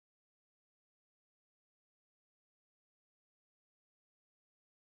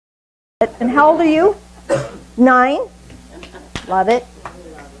And how old are you? 9? Love it.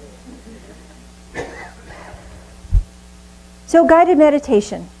 So guided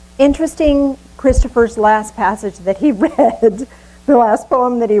meditation. Interesting, Christopher's last passage that he read, the last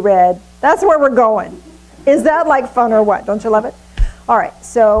poem that he read. That's where we're going. Is that like fun or what? Don't you love it? All right,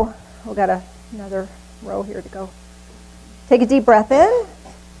 so we've got another row here to go. Take a deep breath in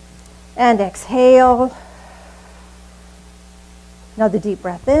and exhale. Another deep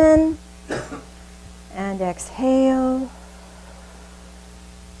breath in and exhale.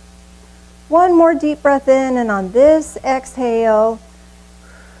 One more deep breath in, and on this exhale,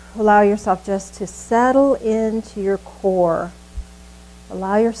 allow yourself just to settle into your core.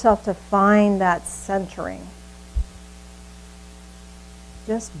 Allow yourself to find that centering.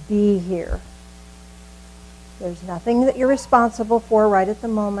 Just be here. There's nothing that you're responsible for right at the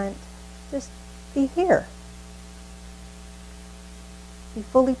moment. Just be here. Be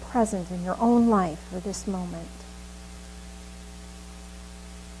fully present in your own life for this moment.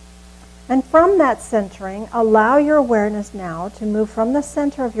 And from that centering, allow your awareness now to move from the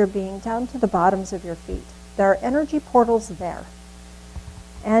center of your being down to the bottoms of your feet. There are energy portals there.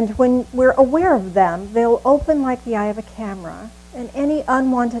 And when we're aware of them, they'll open like the eye of a camera, and any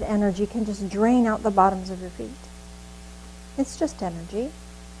unwanted energy can just drain out the bottoms of your feet. It's just energy.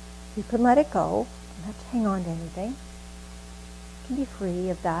 You can let it go. You don't have to hang on to anything. You can be free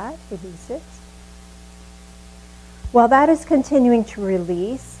of that. Release it. While that is continuing to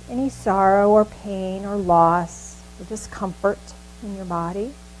release any sorrow or pain or loss or discomfort in your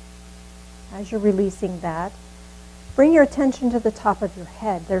body, as you're releasing that, bring your attention to the top of your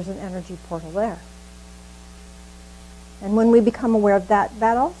head. There's an energy portal there. And when we become aware of that,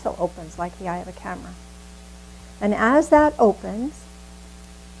 that also opens like the eye of a camera. And as that opens,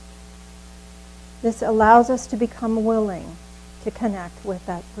 this allows us to become willing to connect with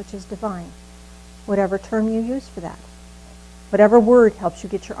that which is divine, whatever term you use for that. Whatever word helps you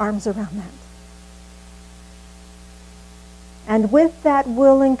get your arms around that. And with that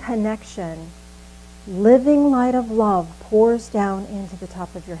willing connection, living light of love pours down into the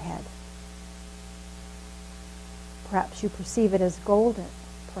top of your head. Perhaps you perceive it as golden.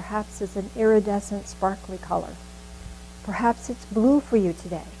 Perhaps it's an iridescent, sparkly color. Perhaps it's blue for you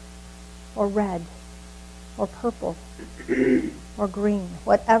today, or red, or purple, or green.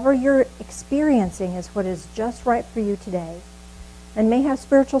 Whatever you're experiencing is what is just right for you today, and may have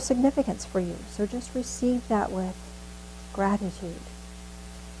spiritual significance for you. So just receive that with gratitude.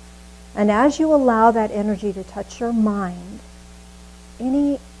 And as you allow that energy to touch your mind,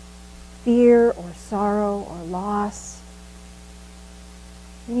 any fear or sorrow or loss,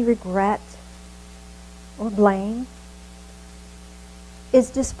 any regret or blame is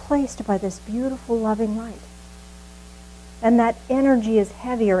displaced by this beautiful loving light. And that energy is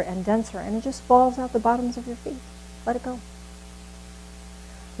heavier and denser, and it just falls out the bottoms of your feet. Let it go.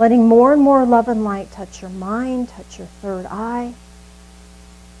 Letting more and more love and light touch your mind, touch your third eye,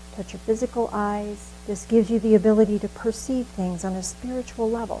 touch your physical eyes. This gives you the ability to perceive things on a spiritual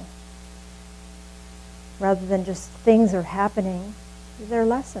level. Rather than just things are happening, they're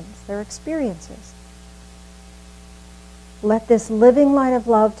lessons, they're experiences. Let this living light of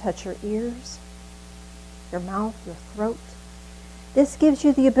love touch your ears, your mouth, your throat. This gives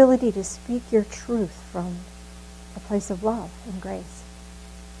you the ability to speak your truth from a place of love and grace.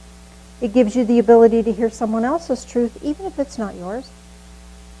 It gives you the ability to hear someone else's truth, even if it's not yours.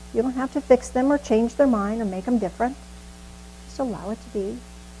 You don't have to fix them or change their mind or make them different. Just allow it to be.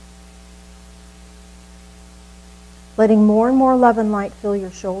 Letting more and more love and light fill your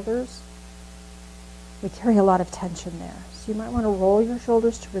shoulders. We carry a lot of tension there. So you might want to roll your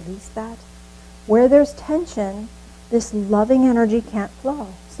shoulders to release that. Where there's tension, this loving energy can't flow.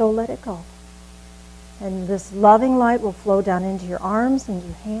 So let it go. And this loving light will flow down into your arms and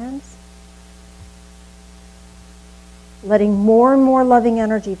your hands. Letting more and more loving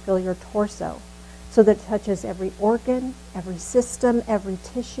energy fill your torso so that it touches every organ, every system, every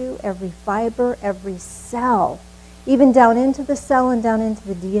tissue, every fiber, every cell, even down into the cell and down into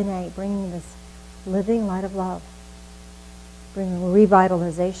the DNA, bringing this living light of love, bringing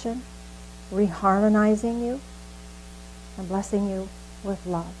revitalization, reharmonizing you, and blessing you with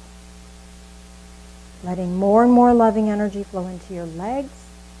love. Letting more and more loving energy flow into your legs,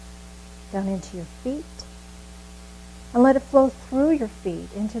 down into your feet, and let it flow through your feet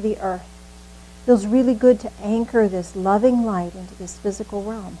into the earth. Feels really good to anchor this loving light into this physical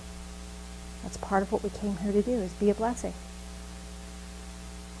realm. That's part of what we came here to do, is be a blessing.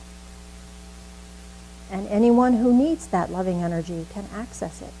 And anyone who needs that loving energy can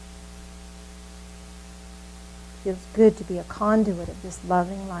access it. Feels good to be a conduit of this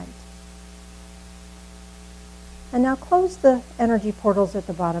loving light. And now close the energy portals at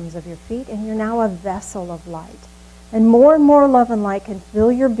the bottoms of your feet, and you're now a vessel of light. And more love and light can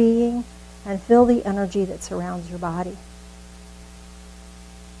fill your being and fill the energy that surrounds your body.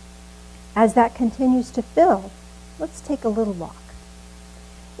 As that continues to fill, let's take a little walk.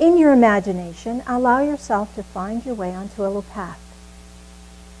 In your imagination, allow yourself to find your way onto a little path.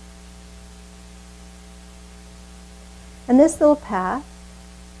 And this little path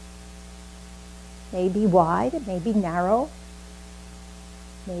may be wide, it may be narrow,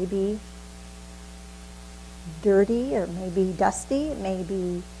 may be dirty, or may be dusty, it may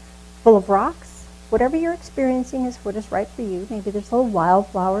be full of rocks. Whatever you're experiencing is what is right for you. Maybe there's little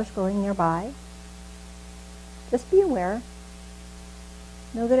wildflowers growing nearby. Just be aware.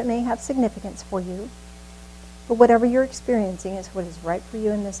 Know that it may have significance for you, but whatever you're experiencing is what is right for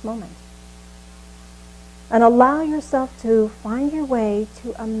you in this moment. And allow yourself to find your way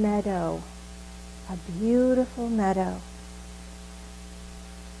to a meadow, a beautiful meadow.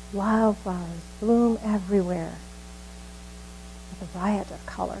 Wildflowers bloom everywhere with a riot of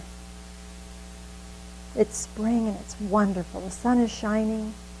color. It's spring and it's wonderful. The sun is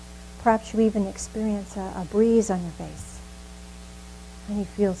shining. Perhaps you even experience a breeze on your face. And you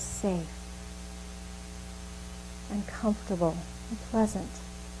feel safe and comfortable and pleasant.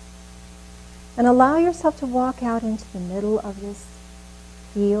 And allow yourself to walk out into the middle of this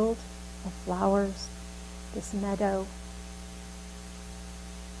field of flowers, this meadow.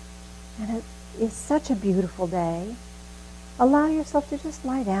 And it is such a beautiful day. Allow yourself to just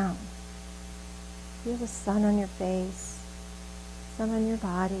lie down. Feel the sun on your face, sun on your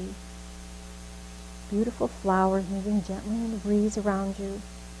body. Beautiful flowers moving gently in the breeze around you.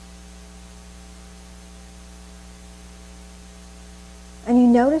 And you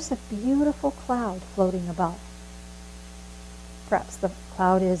notice a beautiful cloud floating above. Perhaps the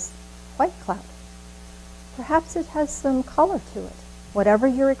cloud is white cloud. Perhaps it has some color to it. Whatever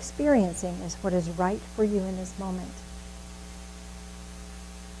you're experiencing is what is right for you in this moment.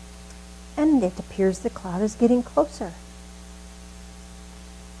 And it appears the cloud is getting closer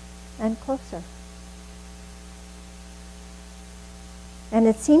and closer. And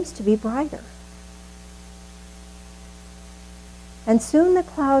it seems to be brighter. And soon the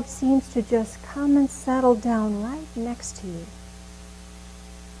cloud seems to just come and settle down right next to you.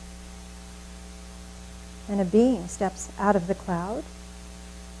 And a being steps out of the cloud,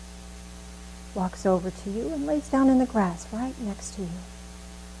 walks over to you, and lays down in the grass right next to you.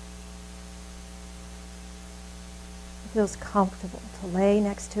 It feels comfortable to lay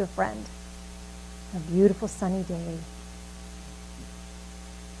next to a friend. A beautiful sunny day.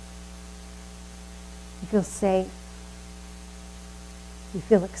 You feel safe. You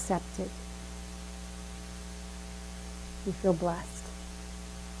feel accepted. You feel blessed.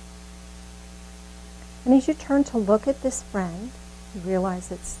 And as you turn to look at this friend, you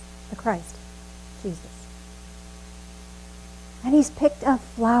realize it's the Christ, Jesus. And he's picked a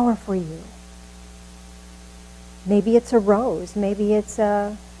flower for you. Maybe it's a rose. Maybe it's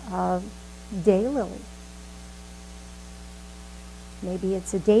a daylily. Maybe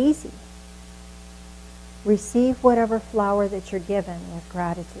it's a daisy. Receive whatever flower that you're given with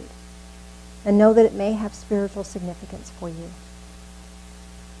gratitude. And know that it may have spiritual significance for you.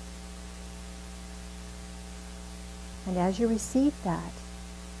 And as you receive that,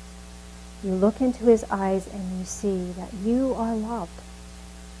 you look into his eyes and you see that you are loved.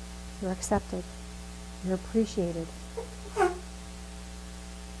 You're accepted. You're appreciated.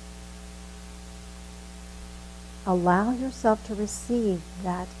 Allow yourself to receive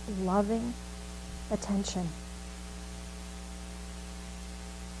that loving attention.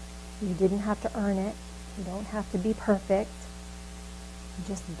 You didn't have to earn it. You don't have to be perfect. You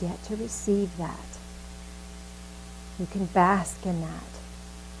just get to receive that. You can bask in that.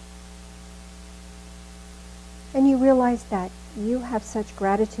 And you realize that you have such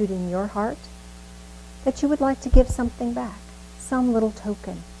gratitude in your heart that you would like to give something back, some little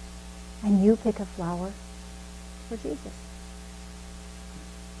token. And you pick a flower for Jesus.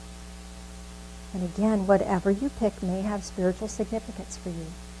 And again, whatever you pick may have spiritual significance for you.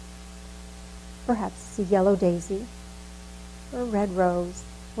 Perhaps it's a yellow daisy or a red rose.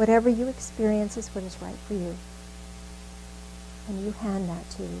 Whatever you experience is what is right for you. And you hand that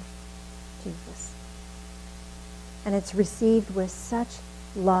to Jesus. And it's received with such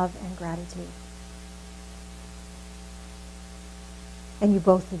love and gratitude. And you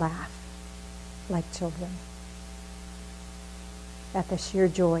both laugh like children at the sheer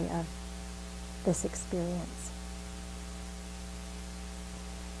joy of this experience.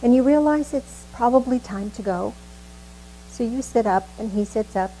 And you realize it's probably time to go. So you sit up and he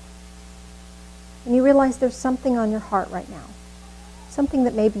sits up. And you realize there's something on your heart right now. Something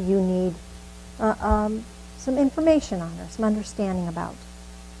that maybe you need some information on or some understanding about.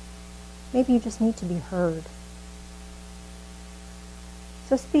 Maybe you just need to be heard.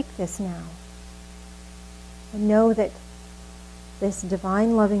 So speak this now. And know that this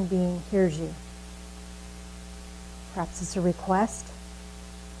divine loving being hears you. Perhaps it's a request.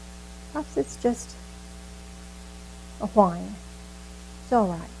 Perhaps it's just a whine. It's all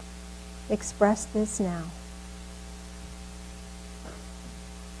right. Express this now.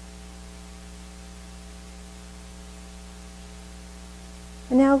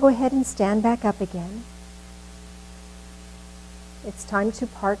 And now go ahead and stand back up again. It's time to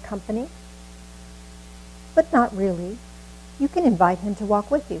part company. But not really. You can invite him to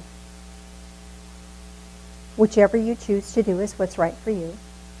walk with you. Whichever you choose to do is what's right for you.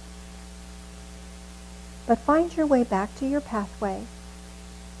 But find your way back to your pathway.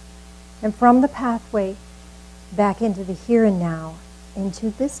 And from the pathway, back into the here and now, into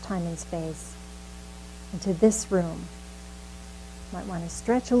this time and space, into this room. Might want to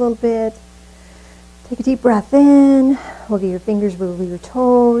stretch a little bit. Take a deep breath in. Wiggle your fingers, wiggle your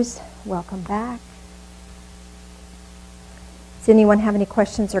toes. Welcome back. Does anyone have any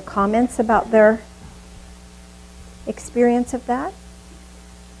questions or comments about their experience of that?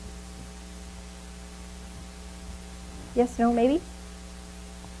 Yes, no, maybe?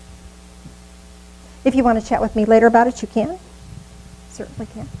 If you want to chat with me later about it, you can. Certainly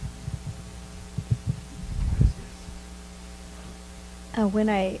can. When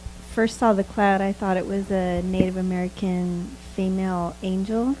I first saw the cloud, I thought it was a Native American female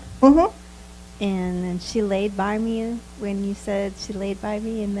angel. Mm-hmm. And then she laid by me when you said she laid by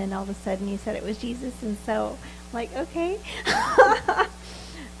me, and then all of a sudden you said it was Jesus, and so I'm like, okay.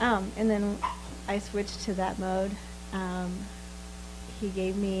 And then I switched to that mode. He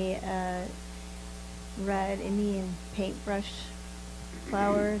gave me a red Indian paintbrush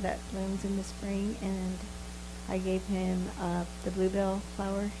flower that blooms in the spring, and I gave him the bluebell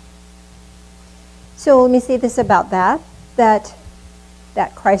flower. So let me say this about that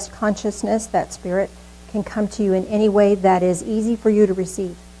Christ consciousness, that spirit, can come to you in any way that is easy for you to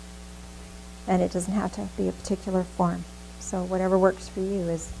receive. And it doesn't have to be a particular form. So whatever works for you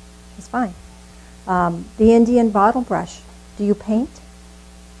is fine. The Indian bottle brush, do you paint?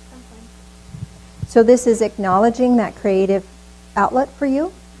 Sometimes. So this is acknowledging that creative outlet for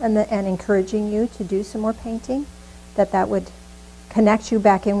you and encouraging you to do some more painting, that would connect you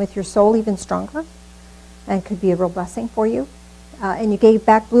back in with your soul even stronger and could be a real blessing for you. And you gave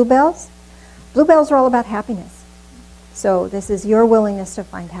back bluebells. Bluebells are all about happiness. So this is your willingness to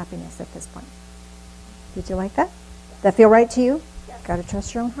find happiness at this point. Did you like that? Does that feel right to you? Yes. Got to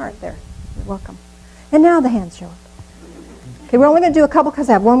trust your own heart there. You're welcome. And now the hands show up. Okay, we're only going to do a couple because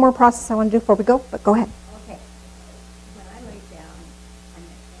I have one more process I want to do before we go, but go ahead. Okay. When I laid down and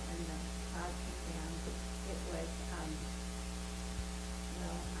the cloud came down, it was,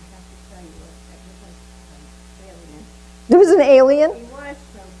 well, I have to tell you, it was an alien. There was an alien? He was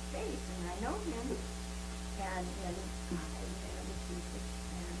from space, and I know him. And then it was Jesus.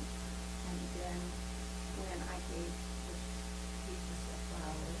 And then when I gave Jesus a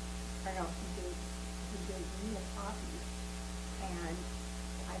flower, or no, he gave me a coffee. And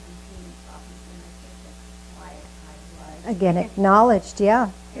I've been painting copies, and I think that's why I was. Again, acknowledged,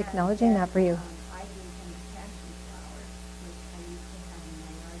 yeah. And Acknowledging then, that for you. I gave him a passion flower, which I used to have in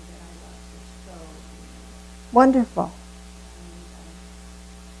my yard that I love so dearly. Wonderful. And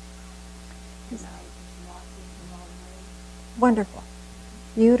I just walked with him all the way. Wonderful.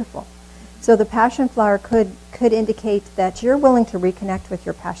 Beautiful. So the passion flower could indicate that you're willing to reconnect with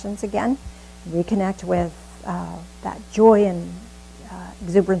your passions again, reconnect with that joy and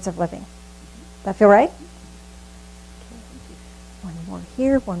exuberance of living. That feel right? Okay.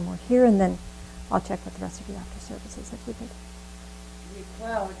 One more here, and then I'll check with the rest of you after services if we could. The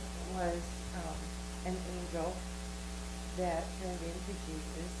cloud was an angel that turned into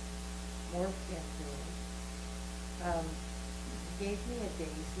Jesus, morphed into him. He gave me a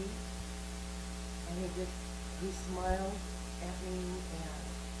daisy, and he smiled at me and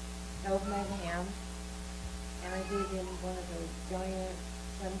held my hand, and I gave him one of those giant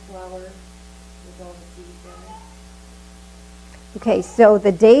sunflowers with all the seeds in it. Okay, so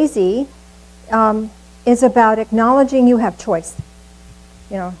the daisy is about acknowledging you have choice.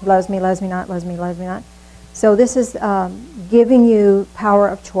 You know, loves me, loves me not, loves me, loves me not. So this is giving you power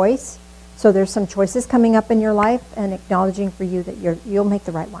of choice. So there's some choices coming up in your life and acknowledging for you that you'll make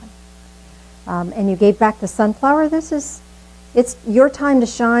the right one. And you gave back the sunflower. It's your time to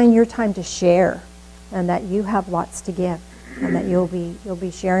shine, your time to share, and that you have lots to give. and that you'll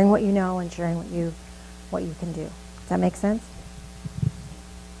be sharing what you know and sharing what you can do. Does that make sense?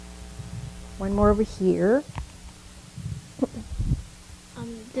 One more over here.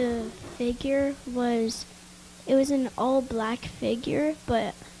 The figure was an all black figure,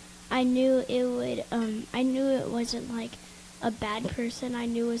 but I knew it wasn't like a bad person. I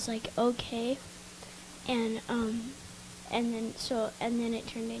knew it was like okay, and then it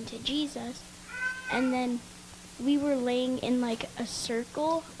turned into Jesus, and then we were laying in like a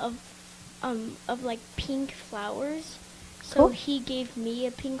circle of like pink flowers. So Cool. he gave me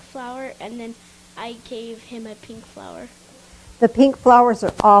a pink flower, and then I gave him a pink flower. The pink flowers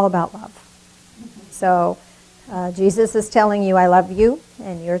are all about love. So Jesus is telling you, I love you,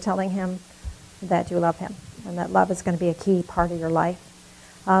 and you're telling him that you love him, and that love is going to be a key part of your life.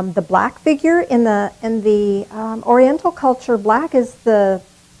 The black figure in the Oriental culture, black is the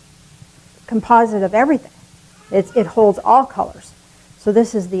composite of everything. It holds all colors. So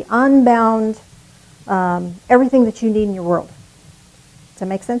this is the unbound, everything that you need in your world. Does that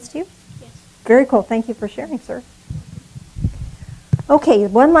make sense to you? Yes. Very cool. Thank you for sharing, sir. Okay,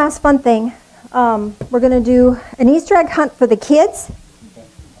 one last fun thing. We're going to do an Easter egg hunt for the kids.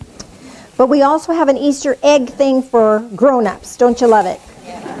 But we also have an Easter egg thing for grown-ups. Don't you love it?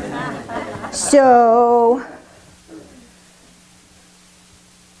 So,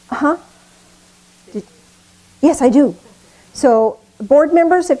 yes, I do. So, board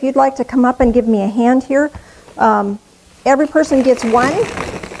members, if you'd like to come up and give me a hand here. Every person gets one.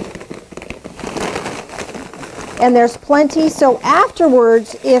 And there's plenty. So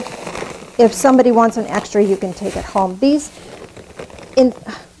afterwards, if somebody wants an extra, you can take it home.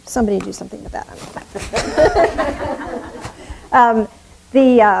 Somebody do something with that.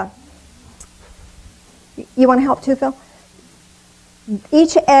 You want to help too, Phil?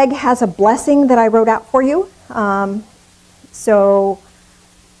 Each egg has a blessing that I wrote out for you. So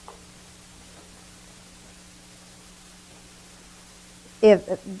if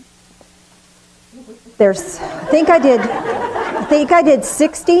there's, I think I did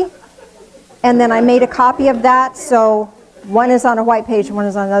 60, and then I made a copy of that. So one is on a white page and one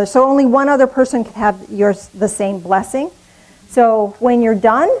is on another. So only one other person can have the same blessing. So when you're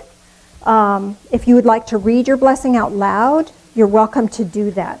done, if you would like to read your blessing out loud, you're welcome to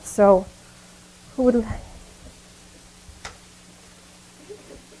do that. So who would?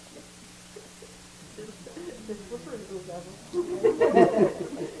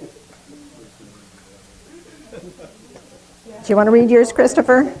 Do you want to read yours,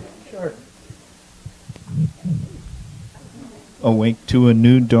 Christopher? Sure. Awake to a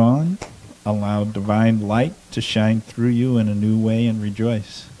new dawn. Allow divine light to shine through you in a new way and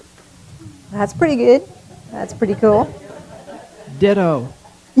rejoice. That's pretty good. That's pretty cool. Ditto.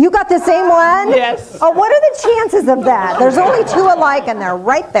 You got the same one? Yes. Oh, what are the chances of that? There's only two alike and they're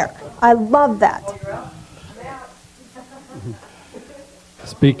right there. I love that.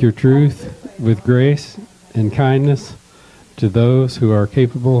 Speak your truth with grace and kindness to those who are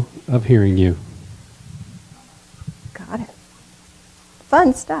capable of hearing you. Got it.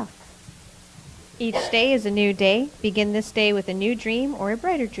 Fun stuff. Each day is a new day. Begin this day with a new dream or a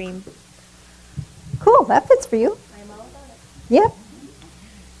brighter dream. Cool, that fits for you. I'm all about it. Yep.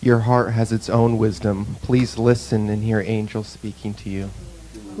 Your heart has its own wisdom. Please listen and hear angels speaking to you.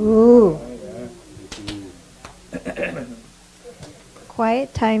 Ooh.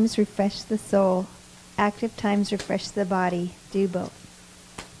 Quiet times refresh the soul. Active times refresh the body. Do both.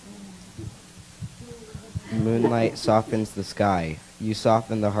 Moonlight softens the sky. You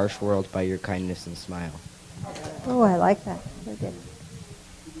soften the harsh world by your kindness and smile. Oh, I like that. Very good.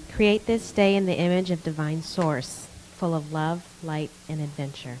 Create this day in the image of divine source, full of love, light, and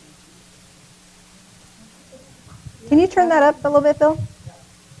adventure. Can you turn that up a little bit, Phil?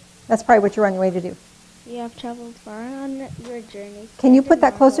 That's probably what you're on your way to do. You have traveled far on your journey. Can you put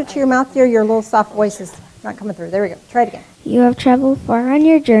that closer to your mouth, dear? Your little soft voice is not coming through. There we go. Try it again. You have traveled far on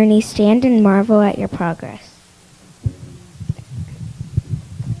your journey. Stand and marvel at your progress.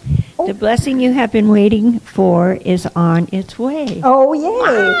 The blessing you have been waiting for is on its way. Oh,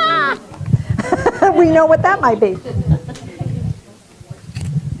 yay. We know what that might be.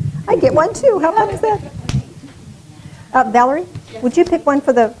 I get one, too. How fun is that? Valerie, would you pick one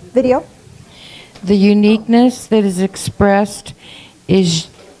for the video? The uniqueness that is expressed is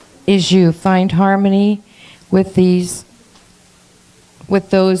you. Find harmony with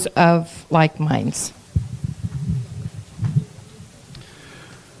those of like minds.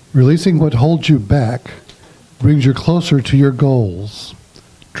 Releasing what holds you back brings you closer to your goals.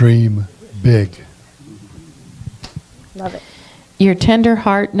 Dream big. Love it. Your tender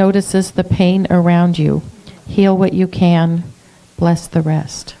heart notices the pain around you. Heal what you can. bless the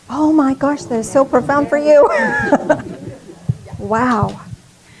rest. Oh my gosh, that is so profound for you. Wow.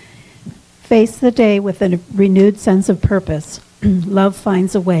 Face the day with a renewed sense of purpose. Love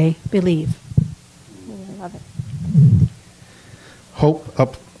finds a way. Believe. I love it. Hope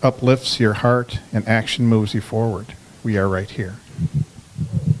uplifts your heart and action moves you forward. We are right here.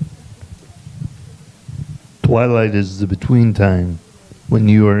 Twilight is the between time. When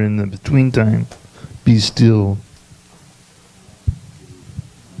you are in the between time, be still.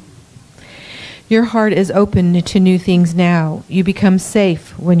 Your heart is open to new things now. You become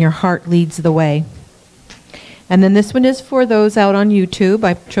safe when your heart leads the way. And then this one is for those out on YouTube.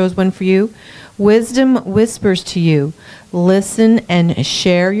 I chose one for you. Wisdom whispers to you. Listen and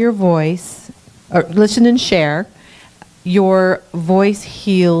share your voice. Or listen and share. Your voice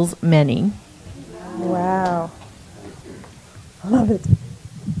heals many. Wow. I love it.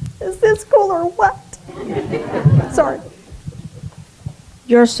 Is this cool or what? Sorry.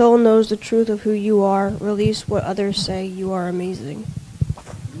 Your soul knows the truth of who you are. Release what others say. You are amazing.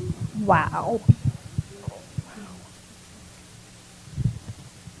 Wow.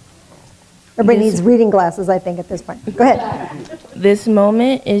 Everybody needs reading glasses, I think, at this point. Go ahead. This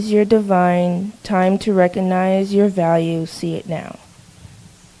moment is your divine time to recognize your value. See it now.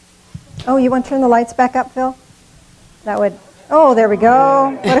 Oh, you want to turn the lights back up, Phil? That would, oh, there we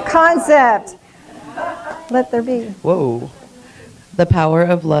go. What a concept. Let there be. Whoa. The power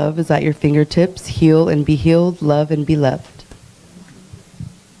of love is at your fingertips. Heal and be healed, love and be loved.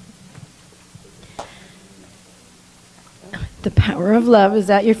 The power of love is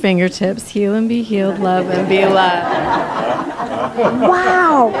at your fingertips. Heal and be healed, love and be loved.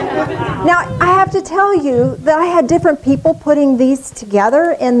 Wow. Now, I have to tell you that I had different people putting these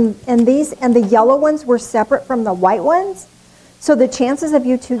together, and the yellow ones were separate from the white ones. So the chances of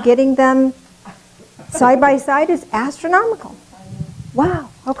you two getting them side by side is astronomical. Wow.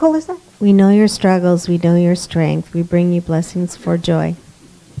 How cool is that? We know your struggles. We know your strength. We bring you blessings for joy.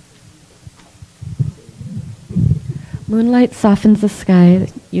 Moonlight softens the sky.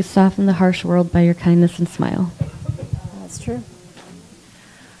 You soften the harsh world by your kindness and smile. That's true.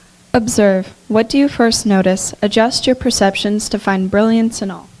 Observe. What do you first notice? Adjust your perceptions to find brilliance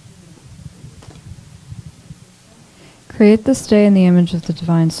in all. Create this day in the image of the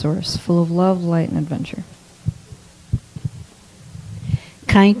divine source, full of love, light, and adventure.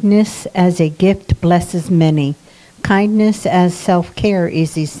 Kindness as a gift blesses many. Kindness as self-care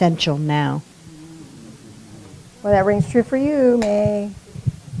is essential now. Well, that rings true for you, May.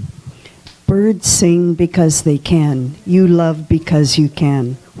 Birds sing because they can. You love because you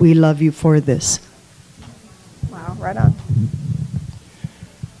can. We love you for this. Wow, right on.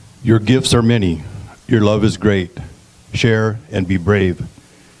 Your gifts are many. Your love is great. Share and be brave.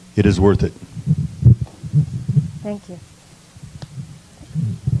 It is worth it. Thank you.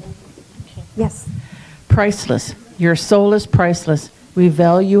 Yes. Priceless. Your soul is priceless. We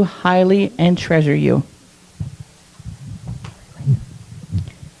value highly and treasure you.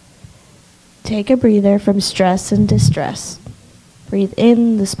 Take a breather from stress and distress. Breathe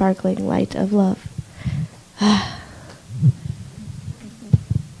in the sparkling light of love.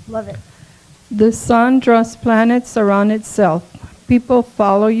 Love it. The sun draws planets around itself. People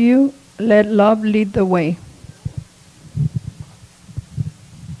follow you. Let love lead the way.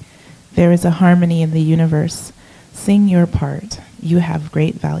 There is a harmony in the universe. Sing your part. You have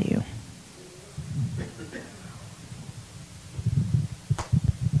great value.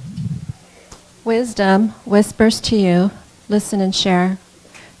 Wisdom whispers to you. Listen and share.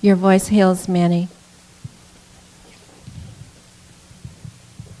 Your voice heals many.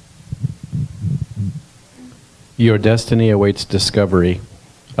 Your destiny awaits discovery.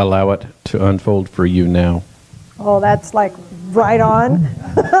 Allow it to unfold for you now. Oh, that's like right on.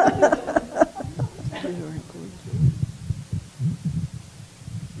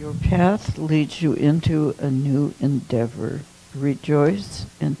 Your path leads you into a new endeavor. Rejoice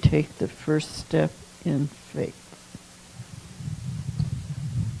and take the first step in faith.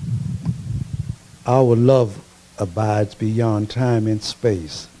 Our love abides beyond time and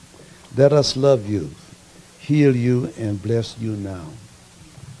space. Let us love you, heal you, and bless you now.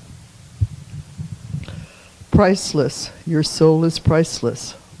 Priceless. Your soul is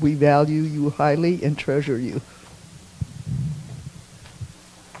priceless. We value you highly and treasure you.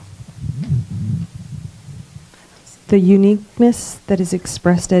 The uniqueness that is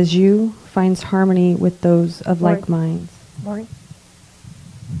expressed as you finds harmony with those of like minds. Lori?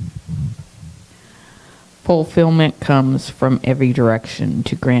 Fulfillment comes from every direction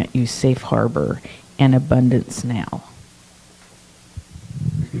to grant you safe harbor and abundance now.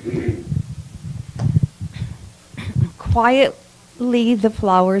 Quiet quietly the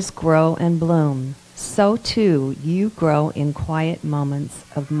flowers grow and bloom. So too you grow in quiet moments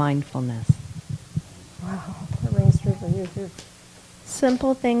of mindfulness. Wow, that rings true for you too.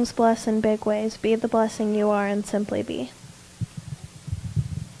 Simple things bless in big ways. Be the blessing you are and simply be.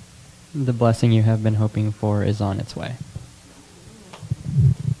 The blessing you have been hoping for is on its way.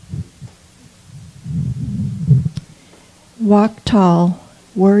 Walk tall,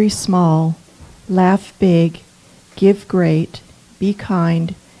 worry small, laugh big, give great, be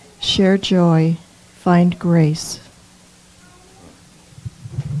kind, share joy, find grace.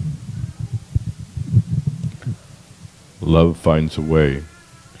 Love finds a way.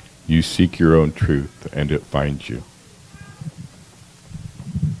 You seek your own truth, and it finds you.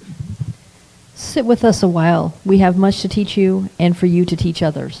 Sit with us a while. We have much to teach you and for you to teach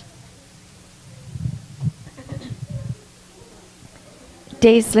others.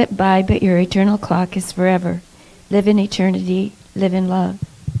 Days slip by, but your eternal clock is forever. Live in eternity, live in love.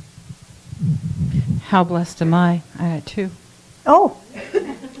 How blessed am I? I got two. Oh.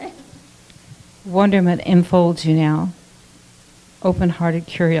 Wonderment enfolds you now. Open-hearted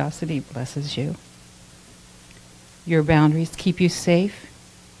curiosity blesses you. Your boundaries keep you safe.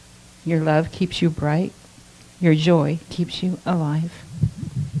 Your love keeps you bright. Your joy keeps you alive.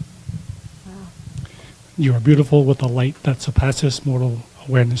 You are beautiful with a light that surpasses mortal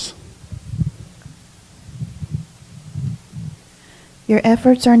awareness. Your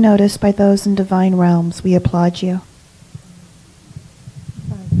efforts are noticed by those in divine realms. We applaud you.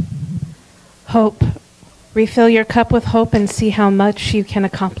 Hope. Refill your cup with hope and see how much you can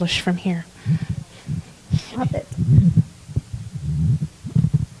accomplish from here. Love it.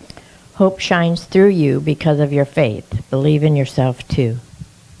 Hope shines through you because of your faith. Believe in yourself too.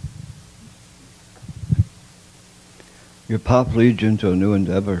 Your path leads you into a new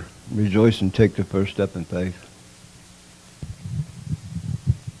endeavor. Rejoice and take the first step in faith.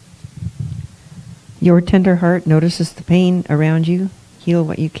 Your tender heart notices the pain around you. Heal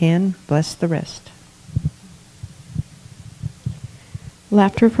what you can. Bless the rest.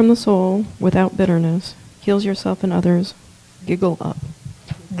 Laughter from the soul, without bitterness, heals yourself and others. Giggle up.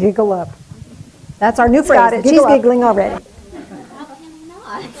 Giggle up. That's our new phrase. Got it. She's Giggle up. giggling already.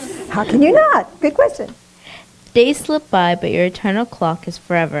 How can you not? Good question. Days slip by, but your eternal clock is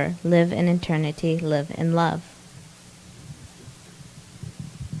forever. Live in eternity, live in love.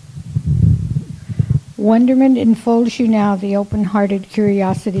 Wonderment enfolds you now. The open-hearted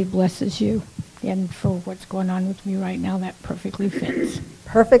curiosity blesses you. And for what's going on with me right now, that perfectly fits.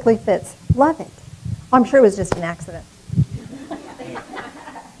 Perfectly fits. Love it. I'm sure it was just an accident.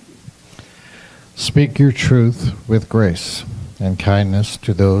 Speak your truth with grace and kindness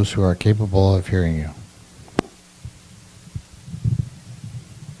to those who are capable of hearing you.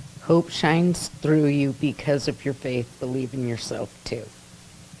 Hope shines through you because of your faith. Believe in yourself too.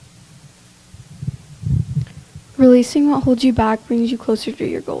 Releasing what holds you back brings you closer to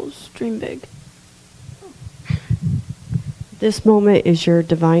your goals. Dream big. This moment is your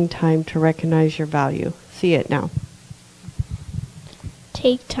divine time to recognize your value. See it now.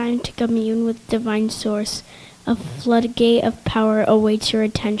 Take time to commune with divine source. A floodgate of power awaits your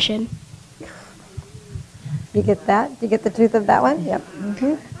attention. You get that? You get the truth of that one? Yep.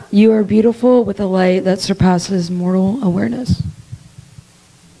 Mm-hmm. You are beautiful with a light that surpasses mortal awareness.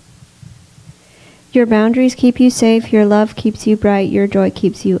 Your boundaries keep you safe. Your love keeps you bright. Your joy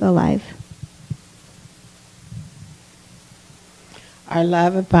keeps you alive. Our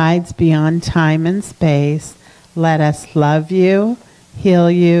love abides beyond time and space. Let us love you,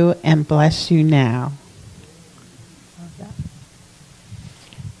 heal you, and bless you now.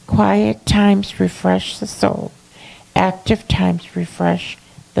 Quiet times refresh the soul. Active times refresh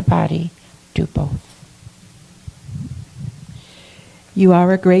the body. Do both. You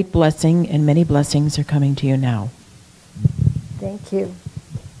are a great blessing, and many blessings are coming to you now. Thank you.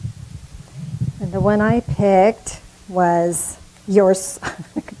 And the one I picked was yours.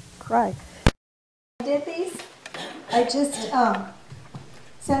 I could cry. I did these. I just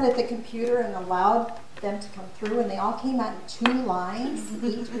sat at the computer and allowed them to come through, and they all came out in 2 lines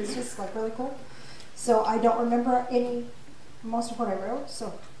each. It was just like really cool. So I don't remember most of what I wrote,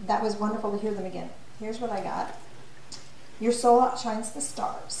 so that was wonderful to hear them again. Here's what I got. Your soul outshines the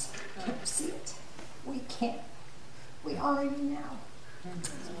stars. Can't you see it? We can. We honor you now.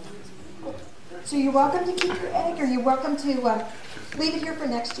 So you're welcome to keep your egg, or you're welcome to leave it here for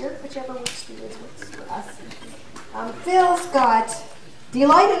next year, whichever works for you is works for us. Phil's got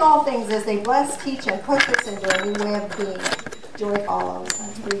delight in all things as they bless, teach, and purpose into a new way of being. Joy follows.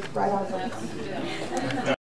 That's right on.